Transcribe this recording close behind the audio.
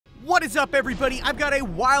What is up, everybody? I've got a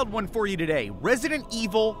wild one for you today. Resident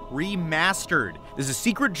Evil Remastered. This is a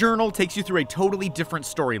secret journal, takes you through a totally different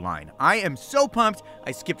storyline. I am so pumped,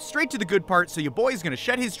 I skipped straight to the good part, so your boy is gonna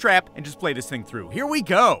shut his trap and just play this thing through. Here we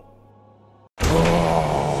go.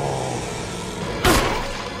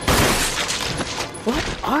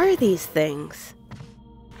 What are these things?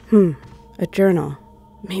 A journal.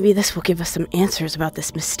 Maybe this will give us some answers about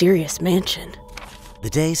this mysterious mansion.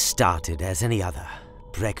 The day started as any other.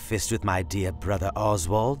 Breakfast with my dear brother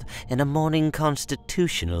Oswald, and a morning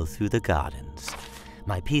constitutional through the gardens.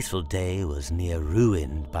 My peaceful day was near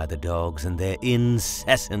ruined by the dogs and their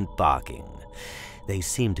incessant barking. They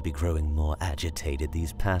seem to be growing more agitated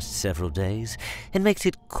these past several days, and makes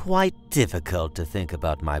it quite difficult to think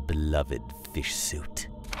about my beloved fish suit.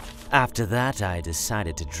 After that, I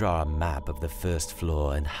decided to draw a map of the first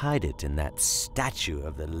floor and hide it in that statue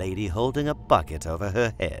of the lady holding a bucket over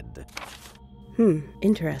her head.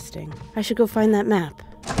 Interesting. I should go find that map.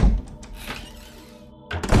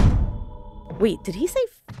 Wait, did he say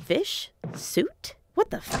fish suit? What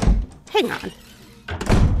the Hang on.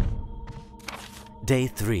 Day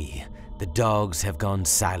 3. The dogs have gone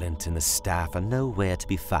silent and the staff are nowhere to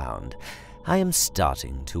be found. I am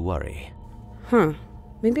starting to worry.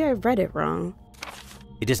 Maybe I read it wrong.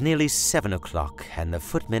 It is nearly 7 o'clock, and the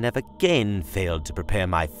footmen have again failed to prepare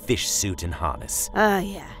my fish suit and harness.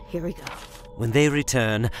 Yeah, here we go. When they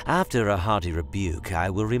return, after a hearty rebuke, I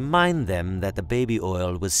will remind them that the baby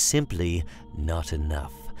oil was simply not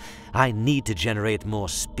enough. I need to generate more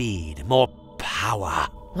speed, more power.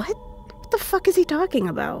 What? What the fuck is he talking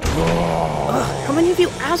about? Ugh, how many of you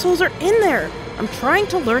assholes are in there? I'm trying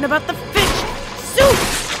to learn about the fish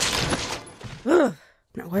suit! Ugh.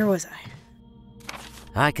 Now, where was I?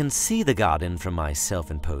 I can see the garden from my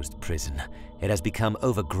self-imposed prison. It has become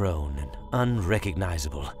overgrown and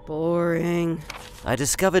unrecognizable. Boring. I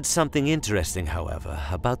discovered something interesting, however,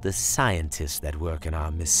 about the scientists that work in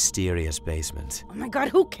our mysterious basement. Oh my god,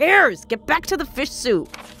 who cares? Get back to the fish suit.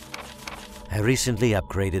 I recently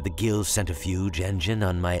upgraded the Gill centrifuge engine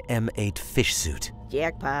on my M8 fish suit.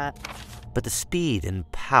 Jackpot. But the speed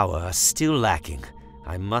and power are still lacking.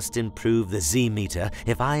 I must improve the Z-meter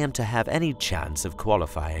if I am to have any chance of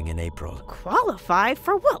qualifying in April. Qualify?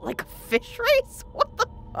 For what? Like a fish race? What the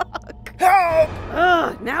fuck? Help!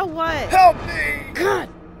 Ugh, now what? Help me! God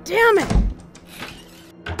damn it!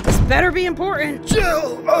 This better be important.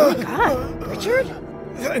 Jill! Oh my god, Richard?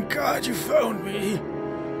 Thank God you found me.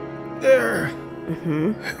 There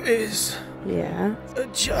is Yeah? a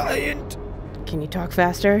giant Can you talk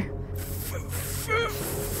faster?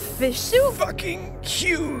 Fish suit? fucking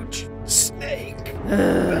huge snake.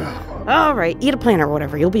 Alright, eat a plant or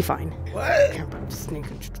whatever, you'll be fine. What? Snake.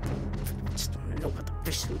 Just don't know what the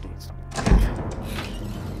fish suit is.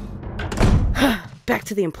 Back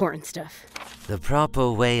to the important stuff. The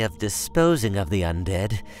proper way of disposing of the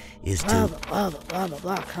undead is to... Blah, blah, blah,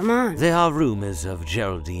 blah, come on. There are rumors of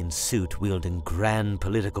Geraldine's suit wielding grand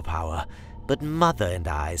political power, but Mother and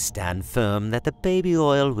I stand firm that the baby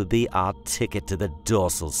oil will be our ticket to the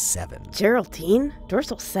Dorsal 7. Geraldine?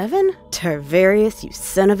 Dorsal 7? Tarvarius, you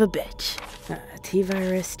son of a bitch.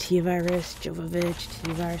 T-Virus, Jovovich,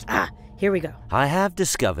 T-Virus. Here we go. I have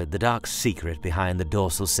discovered the dark secret behind the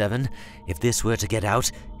Dorsal 7. If this were to get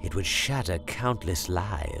out, it would shatter countless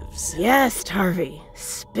lives. Yes, Tarvey.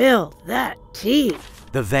 Spill that tea.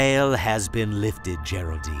 The veil has been lifted,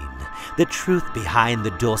 Geraldine. The truth behind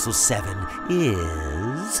the Dorsal 7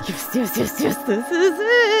 is... Yes, this is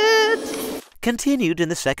it. continued in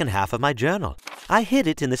the second half of my journal. I hid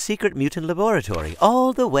it in the secret mutant laboratory,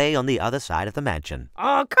 all the way on the other side of the mansion.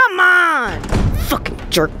 Oh, come on! Fucking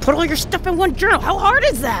jerk, put all your stuff in one journal. How hard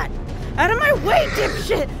is that? Out of my way,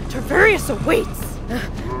 dipshit! Tarvarius awaits!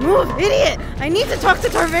 Move, idiot! I need to talk to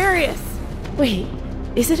Tarvarius! Wait,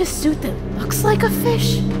 is it a suit that looks like a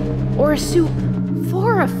fish? Or a suit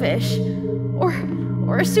for a fish?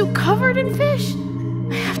 Or a suit covered in fish?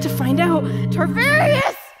 I have to find out.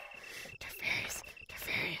 Tarvarius!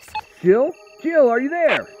 Jill? Jill, are you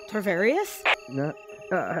there? Tarvarius?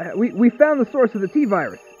 We found the source of the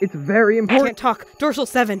T-virus. It's very I important. can't talk. Dorsal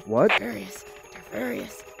 7. What?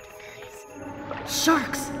 Tarvarius.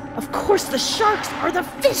 Sharks! Of course the sharks are the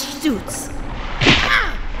fish suits!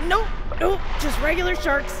 Ah! Nope, just regular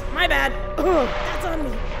sharks. My bad. Ugh, that's on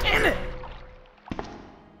me. Damn it!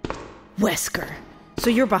 Wesker, so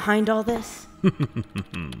you're behind all this?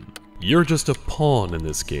 You're just a pawn in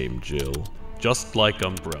this game, Jill. Just like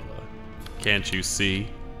Umbrella. Can't you see?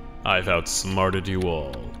 I've outsmarted you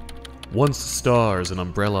all. Once Stars and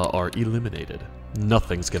Umbrella are eliminated,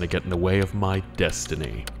 nothing's gonna get in the way of my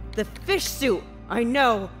destiny. The fish suit! I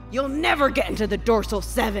know. You'll never get into the dorsal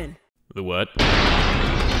 7. The what?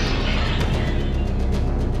 I'm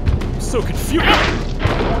so confused.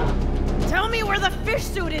 Tell me where the fish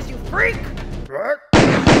suit is, you freak!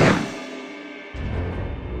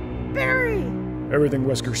 Barry! Everything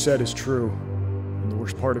Wesker said is true. And the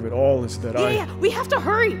worst part of it all is that Yeah, we have to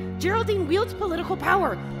hurry! Geraldine wields political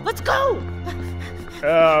power. Let's go!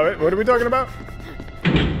 What are we talking about?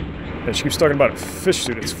 Yeah, she keeps talking about a fish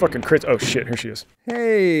suit. It's fucking crazy. Oh shit, here she is.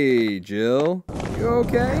 Hey, Jill. You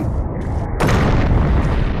okay?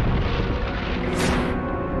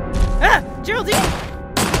 Ah! Geraldine!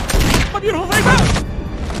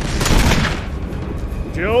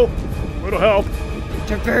 Jill, little help.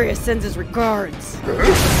 Tarvarius sends his regards.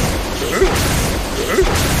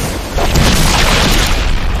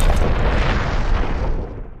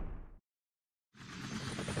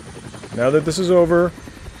 Now that this is over,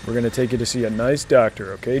 we're gonna take you to see a nice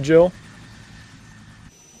doctor, okay, Jill?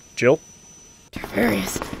 Jill?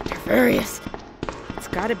 Tarvarius. It's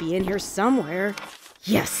gotta be in here somewhere.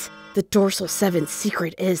 Yes, the dorsal 7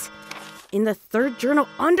 secret is in the 3rd journal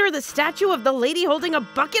under the statue of the lady holding a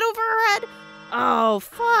bucket over her head. Oh,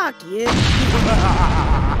 fuck you.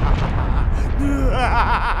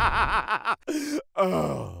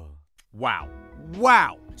 Oh. Wow.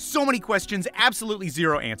 So many questions, absolutely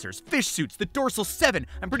zero answers. Fish suits, the dorsal 7.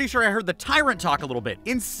 I'm pretty sure I heard the Tyrant talk a little bit.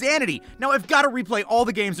 Insanity. Now I've got to replay all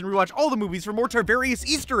the games and rewatch all the movies for more Tarvarius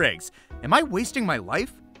Easter eggs. Am I wasting my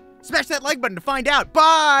life? Smash that like button to find out.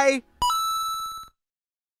 Bye!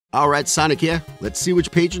 All right, Sonic here. Let's see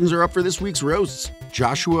which patrons are up for this week's roasts.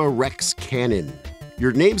 Joshewha Rex Cannon.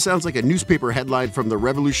 Your name sounds like a newspaper headline from the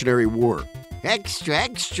Revolutionary War. Extra,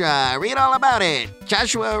 extra, read all about it.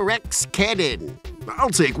 Joshewha Rex Cannon. I'll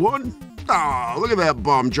take one. Aw, look at that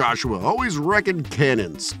bum, Joshewha. Always wrecking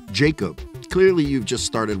cannons. Jacob. Clearly you've just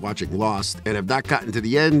started watching Lost and have not gotten to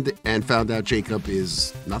the end and found out Jacob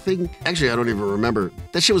is nothing. Actually, I don't even remember.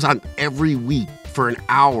 That shit was on every week for an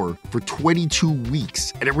hour for 22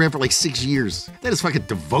 weeks, and it ran for like 6 years. That is fucking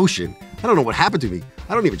devotion. I don't know what happened to me.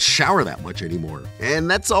 I don't even shower that much anymore.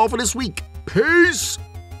 And that's all for this week. Peace!